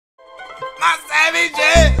My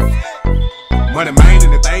savages. Moneymane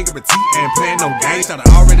and the thing of a T and playing no games. Y'all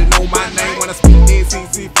already know my name when I speak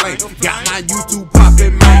NCC flame. Got my YouTube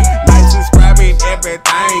poppin', man. Like, subscribing,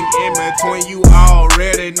 everything in between. You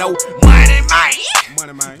already know Moneymane.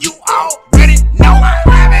 Moneymane. You already know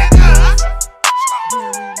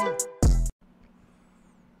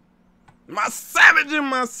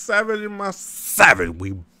my savage.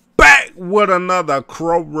 We back with another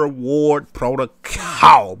Crow reward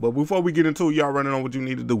protocol. But before we get into it, y'all already know what you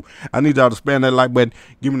need to do. I need y'all to spam that like button,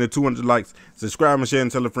 give me the 200 likes, subscribe and share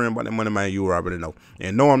and tell a friend about that Moneymane. You already know.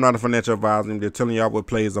 And no, I'm not a financial advisor. I'm just telling y'all what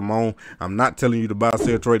plays I'm on. I'm not telling you to buy,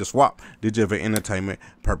 sell, trade, or swap. This just for entertainment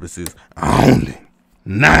purposes only.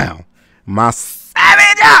 Now, my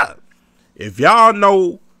savage, if y'all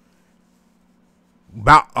know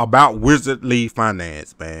about Wizardly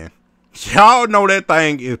Finance, man, y'all know that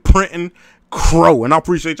thing is printing crow, and I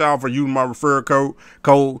appreciate y'all for using my referral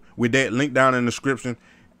code with that link down in the description,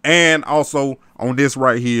 and also on this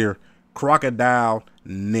right here, Crocodile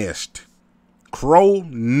Nest. Crow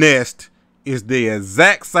Nest is the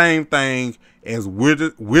exact same thing as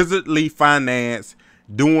Wizardly Finance,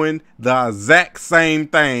 doing the exact same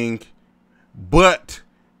thing, but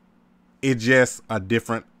it's just a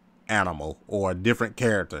different animal or a different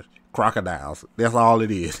character. Crocodiles, that's all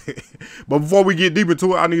it is. But before we get deep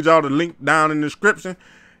into it, I need y'all to link down in the description.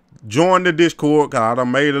 Join the Discord, cause I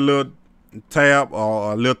done made a little tab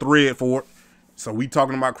or a little thread for it. So we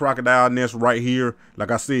talking about Crocodile Nest right here.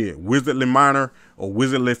 Like I said, Wizardly Miner or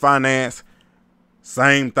Wizardly Finance,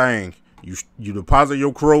 same thing. You deposit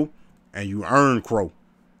your crow and you earn crow,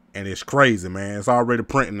 and it's crazy, man. It's already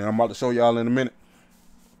printing, and I'm about to show y'all in a minute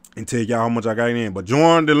and tell y'all how much I got in. But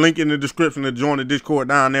join the link in the description to join the Discord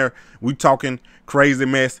down there. We talking crazy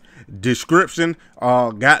mess. Description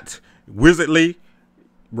got Wizardly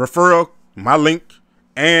referral, my link,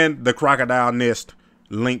 and the Crocodile Nest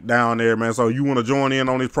link down there, man. So you want to join in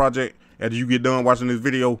on this project after you get done watching this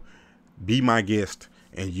video, be my guest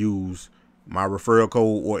and use my referral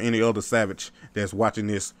code, or any other savage that's watching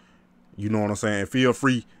this, you know what I'm saying, feel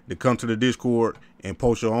free to come to the Discord and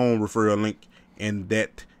post your own referral link in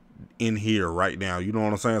that in here right now, you know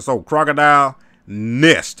what I'm saying. So Crocodile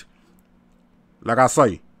Nest, like I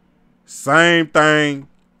say, same thing,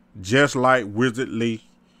 just like Wizardly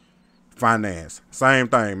Finance, same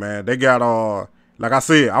thing, man. They got like I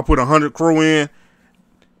said, I put 100 crow in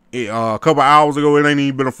a couple hours ago. It ain't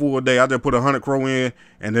even been a full day. I just put 100 crow in,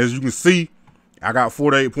 and as you can see, I got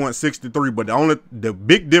 48.63. But the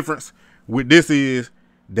big difference with this is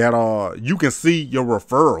that you can see your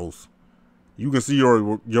referrals. You can see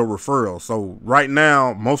your referrals. So right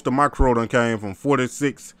now, most of my crow done came from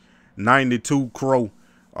 4692 crow.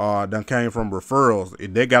 Done came from referrals.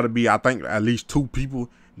 They got to be, I think, at least 2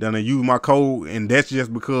 people done use my code, and that's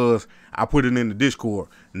just because I put it in the Discord.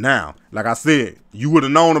 Now, like I said, you would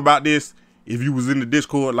have known about this if you was in the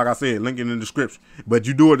Discord. Like I said, link in the description. But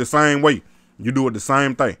you do it the same way. You do it the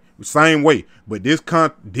same thing, same way. But this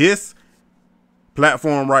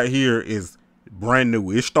platform right here is brand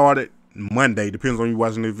new. It started Monday, depends on you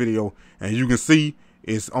watching this video, and you can see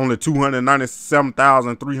it's only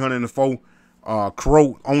 297,304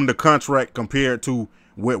 crow on the contract compared to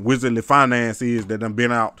what Wizardly Finance is that done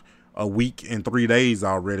been out a week and 3 days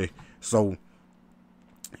already. So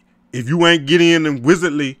if you ain't get in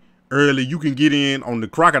Wizardly early, you can get in on the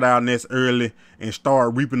Crocodile Nest early and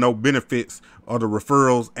start reaping those benefits of the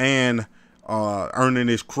referrals and earning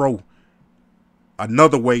this crow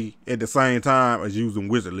another way at the same time as using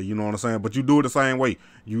Wizardly, you know what I'm saying. But you do it the same way.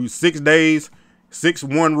 You 6 days,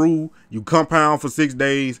 6-1 rule. You compound for 6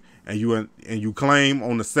 days, and you claim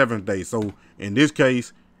on the 7th day. So in this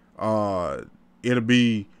case, it'll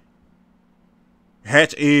be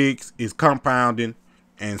hatch eggs is compounding,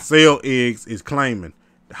 and sell eggs is claiming.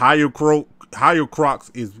 Higher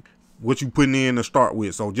crocs is what you putting in to start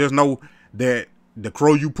with. So just know that the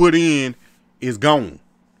crow you put in is gone.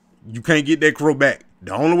 You can't get that crow back.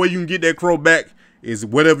 The only way you can get that crow back is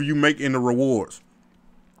whatever you make in the rewards.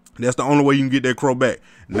 That's the only way you can get that crow back.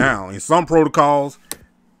 Now, in some protocols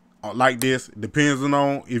like this, depends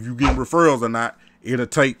on if you get referrals or not, it'll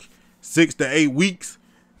take 6 to 8 weeks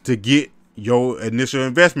to get your initial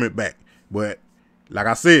investment back. But like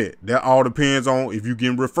I said, that all depends on if you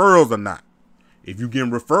get referrals or not. If you get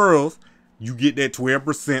referrals, you get that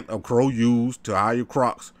 12% of crow used to hire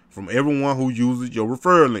crocs from everyone who uses your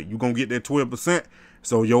referral link. You're gonna get that 12%.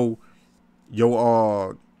 So your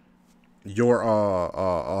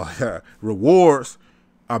rewards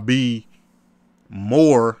are be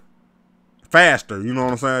more faster. You know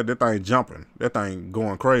what I'm saying? That thing jumping. That thing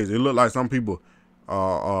going crazy. It look like some people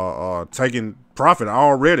taking profit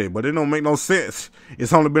already, but it don't make no sense.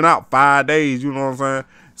 It's only been out 5 days, you know what I'm saying?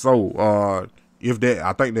 So if that,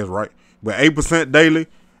 I think that's right. But 8% daily,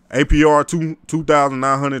 APR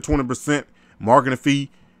 2,920%, marketing fee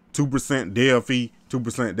 2%, dev fee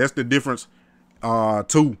 2%. That's the difference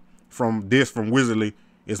too from Wizardly.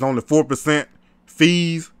 It's only 4%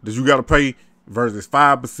 fees that you gotta pay versus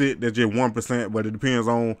 5%. That's just 1%, but it depends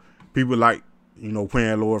on people like, you know,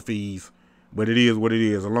 paying lower fees. But it is what it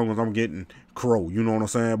is, as long as I'm getting CRO, you know what I'm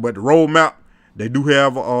saying? But the roadmap, they do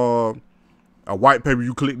have a white paper.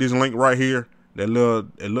 You click this link right here, it look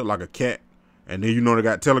like a cat. And then, you know, they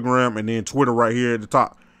got Telegram and then Twitter right here at the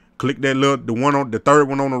top. Click that the third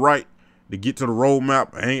one on the right to get to the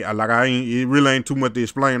roadmap. It really ain't too much to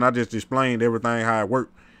explain. I just explained everything how it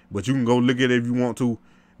worked. But you can go look at it if you want to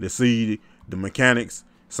see the mechanics.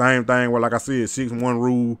 Same thing, well, like I said, 6-1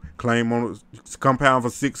 rule, compound for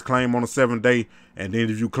 6, claim on a 7th day. And then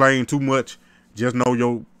if you claim too much, just know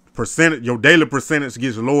your daily percentage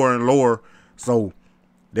gets lower and lower. So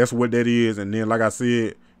that's what that is. And then, like I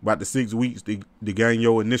said, about the 6 weeks to gain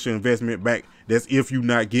your initial investment back. That's if you're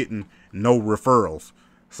not getting no referrals.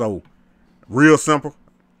 So real simple.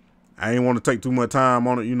 I ain't want to take too much time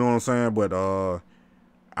on it, you know what I'm saying? But I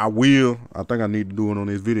think I need to do it on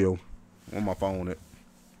this video on my phone.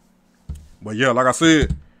 But yeah, like I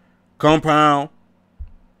said, compound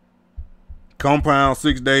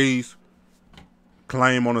 6 days,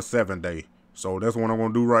 claim on a 7th day. So that's what I'm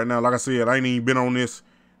gonna do right now. Like I said, I ain't even been on this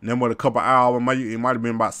nothing but a couple hours. It might have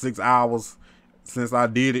been about 6 hours since I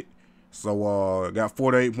did it. So got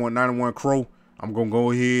 48.91 CRO. I'm gonna go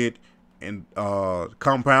ahead and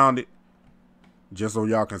compound it just so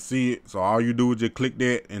y'all can see it. So all you do is just click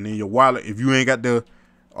that, and then your wallet. If you ain't got the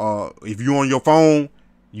if you on your phone,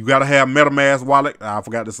 you gotta have MetaMask wallet. I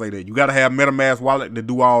forgot to say that. You gotta have MetaMask wallet to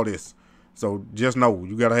do all this. So just know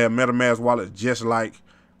you gotta have MetaMask wallet just like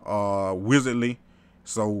Wizardly.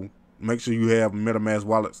 So make sure you have MetaMask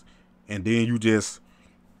wallets, and then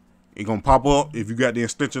it gonna pop up. If you got the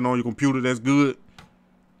extension on your computer, that's good.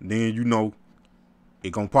 Then you know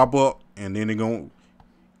it gonna pop up, and then it gonna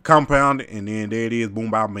compound it, and then there it is. Boom,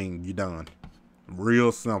 bam, bing, you done.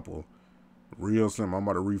 Real simple, real simple. I'm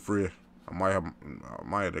about to refresh. I might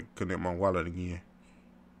have to connect my wallet again.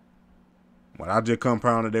 But I just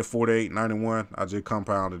compounded that 48.91. I just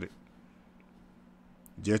compounded it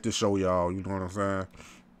just to show y'all. You know what I'm saying?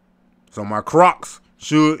 So my crocs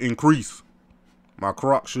should increase. My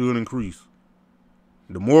crocs should increase.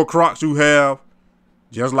 The more crocs you have,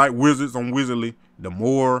 just like wizards on Wizardly, the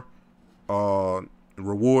more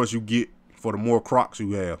rewards you get for the more crocs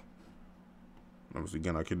you have. Let me see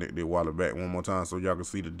again. I connect the wallet back one more time so y'all can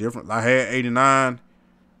see the difference. I had 89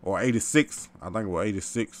 or 86. I think it was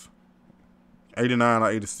 86. 89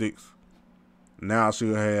 or 86. Now I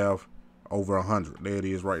should have over 100. There it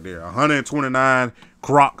is right there. 129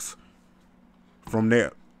 crocs from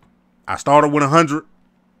there. I started with 100.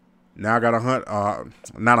 Now I got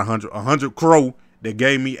 100 CRO that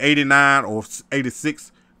gave me 89 or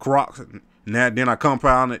 86 crocs. Now then I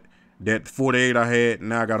compounded that 48 I had.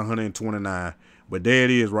 Now I got 129. But there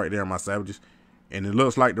it is right there, my savages. And it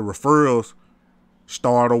looks like the referrals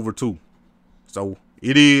start over too. So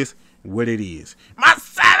it is what it is. My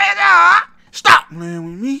savages! Stop playing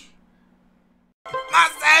with me. My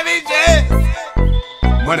savages!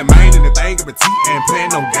 Moneymane in the thing of a T and playing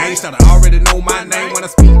no games. Should I already know my name when I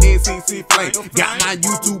speak in CC flame. Got my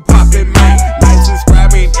YouTube popping, man. Like,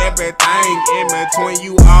 subscribing, everything in between.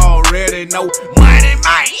 You already know.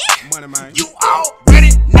 Moneymane! You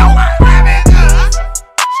already know.